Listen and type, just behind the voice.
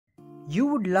You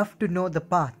would love to know the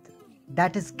path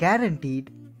that is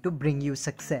guaranteed to bring you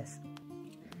success.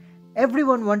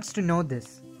 Everyone wants to know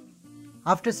this.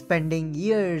 After spending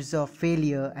years of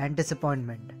failure and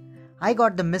disappointment, I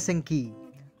got the missing key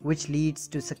which leads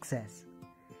to success.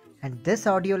 And this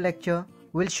audio lecture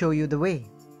will show you the way,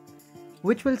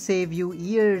 which will save you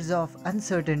years of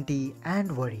uncertainty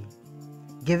and worry,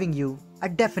 giving you a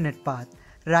definite path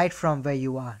right from where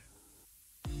you are.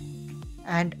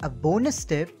 And a bonus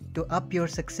tip to up your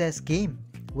success game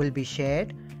will be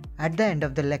shared at the end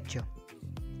of the lecture.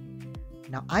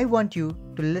 Now I want you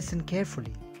to listen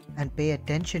carefully and pay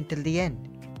attention till the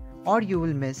end, or you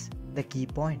will miss the key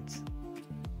points.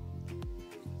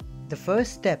 The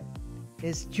first step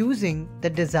is choosing the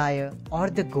desire or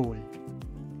the goal.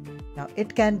 Now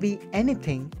it can be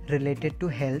anything related to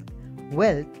health,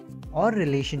 wealth, or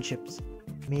relationships.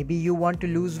 Maybe you want to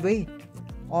lose weight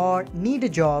or need a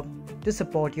job to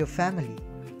support your family,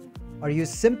 or you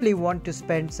simply want to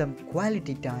spend some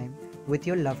quality time with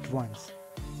your loved ones.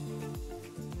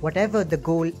 Whatever the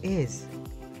goal is,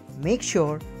 make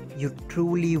sure you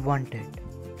truly want it.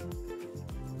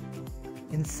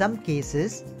 In some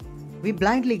cases, we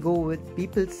blindly go with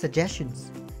people's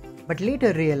suggestions, but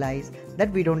later realize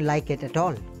that we don't like it at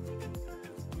all.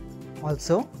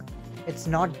 Also, it's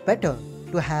not better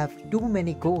to have too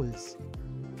many goals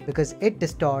because it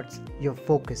distorts your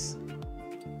focus.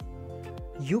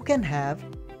 You can have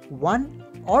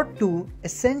 1 or 2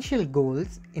 essential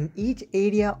goals in each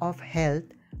area of health,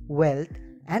 wealth,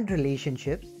 and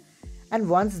relationships, and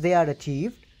once they are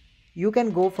achieved, you can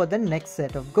go for the next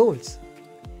set of goals.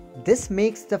 This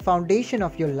makes the foundation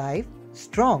of your life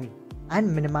strong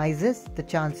and minimizes the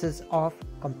chances of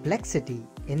complexity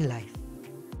in life.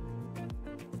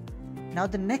 Now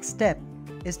the next step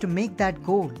is to make that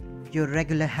goal your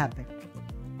regular habit.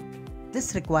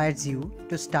 This requires you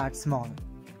to start small.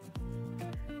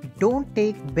 Don't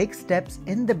take big steps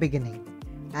in the beginning,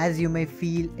 as you may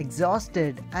feel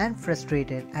exhausted and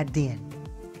frustrated at the end.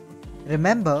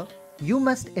 Remember, you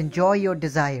must enjoy your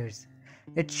desires.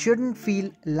 It shouldn't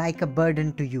feel like a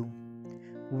burden to you.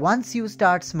 Once you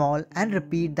start small and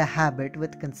repeat the habit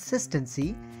with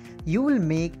consistency, you will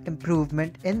make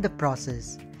improvement in the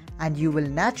process, and you will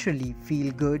naturally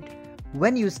feel good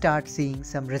when you start seeing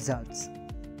some results.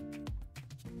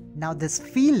 Now this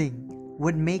feeling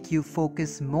would make you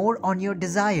focus more on your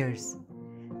desires,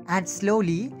 and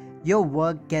slowly your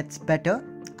work gets better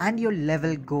and your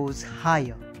level goes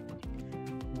higher.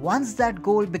 Once that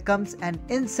goal becomes an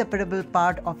inseparable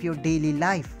part of your daily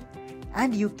life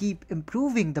and you keep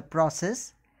improving the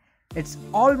process, it's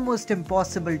almost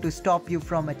impossible to stop you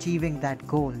from achieving that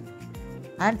goal,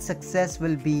 and success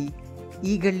will be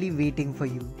eagerly waiting for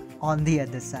you on the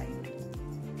other side.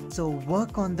 So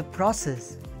work on the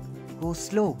process. Go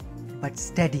slow but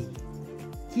steady.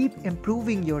 Keep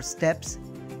improving your steps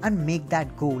and make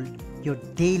that goal your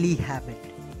daily habit,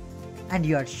 and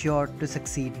you are sure to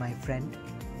succeed, my friend.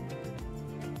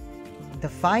 The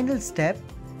final step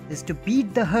is to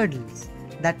beat the hurdles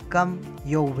that come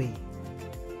your way.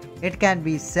 It can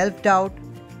be self-doubt,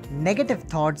 negative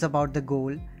thoughts about the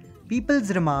goal,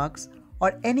 people's remarks,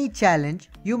 or any challenge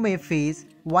you may face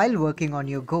while working on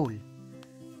your goal.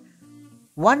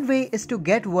 One way is to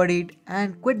get worried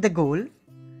and quit the goal,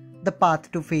 the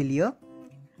path to failure.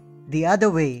 The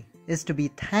other way is to be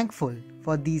thankful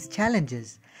for these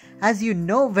challenges, as you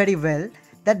know very well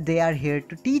that they are here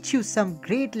to teach you some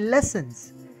great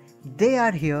lessons. They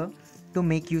are here to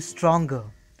make you stronger,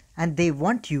 and they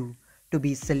want you to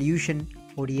be solution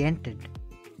oriented.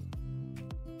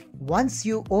 Once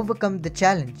you overcome the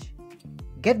challenge,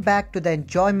 get back to the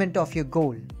enjoyment of your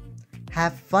goal.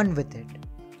 Have fun with it.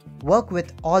 Work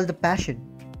with all the passion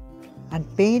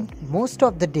and paint most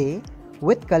of the day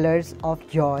with colors of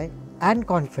joy and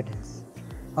confidence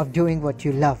of doing what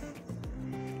you love.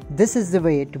 This is the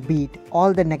way to beat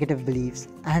all the negative beliefs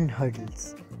and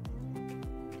hurdles.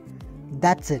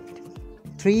 That's it.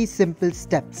 3 simple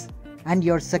steps and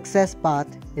your success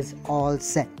path is all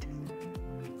set.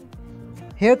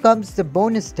 Here comes the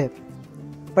bonus tip,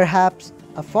 perhaps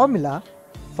a formula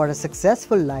for a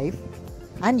successful life,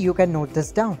 and you can note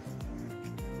this down.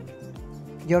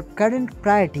 Your current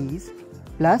priorities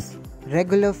plus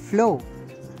regular flow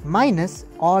minus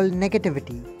all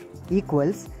negativity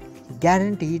equals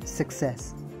guaranteed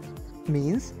success.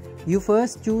 Means you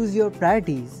first choose your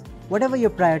priorities, whatever your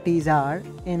priorities are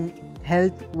in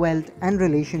health, wealth, and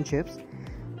relationships,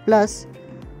 plus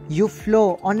you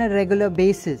flow on a regular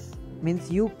basis.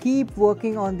 Means you keep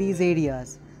working on these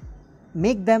areas,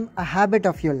 make them a habit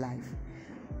of your life,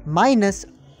 minus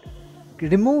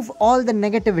remove all the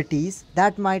negativities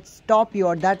that might stop you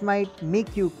or that might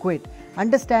make you quit.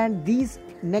 Understand these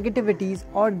negativities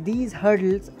or these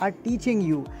hurdles are teaching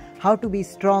you how to be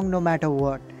strong no matter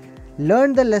what.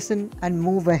 Learn the lesson and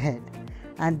move ahead.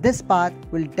 And this path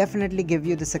will definitely give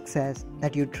you the success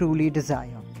that you truly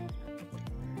desire.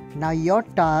 Now your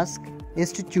task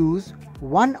is to choose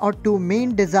 1 or 2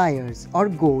 main desires or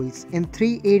goals in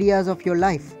 3 areas of your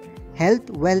life: health,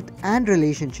 wealth, and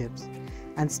relationships,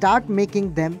 and start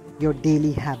making them your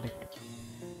daily habit.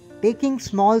 Taking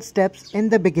small steps in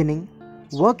the beginning,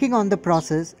 working on the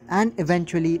process, and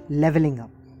eventually leveling up.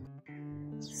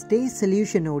 Stay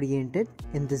solution oriented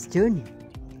in this journey.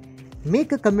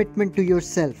 Make a commitment to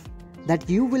yourself that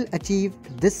you will achieve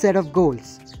this set of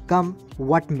goals, come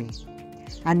what may,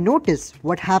 and notice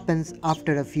what happens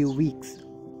after a few weeks.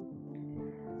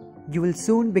 You will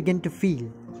soon begin to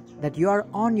feel that you are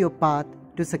on your path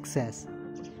to success.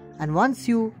 And once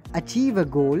you achieve a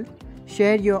goal,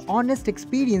 share your honest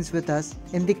experience with us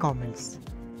in the comments,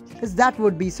 because that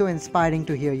would be so inspiring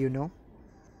to hear, you know.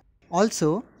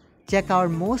 Also, check our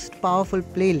most powerful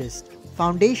playlist,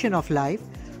 Foundation of Life,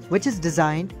 which is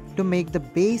designed to make the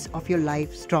base of your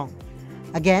life strong,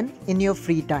 again in your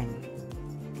free time.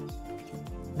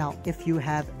 Now, if you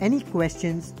have any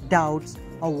questions, doubts,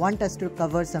 or want us to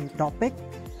cover some topic,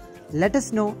 let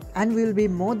us know and we will be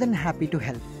more than happy to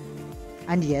help.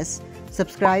 And yes,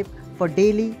 subscribe for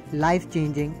daily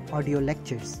life-changing audio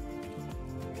lectures.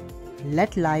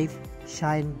 Let life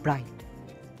shine bright.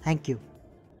 Thank you.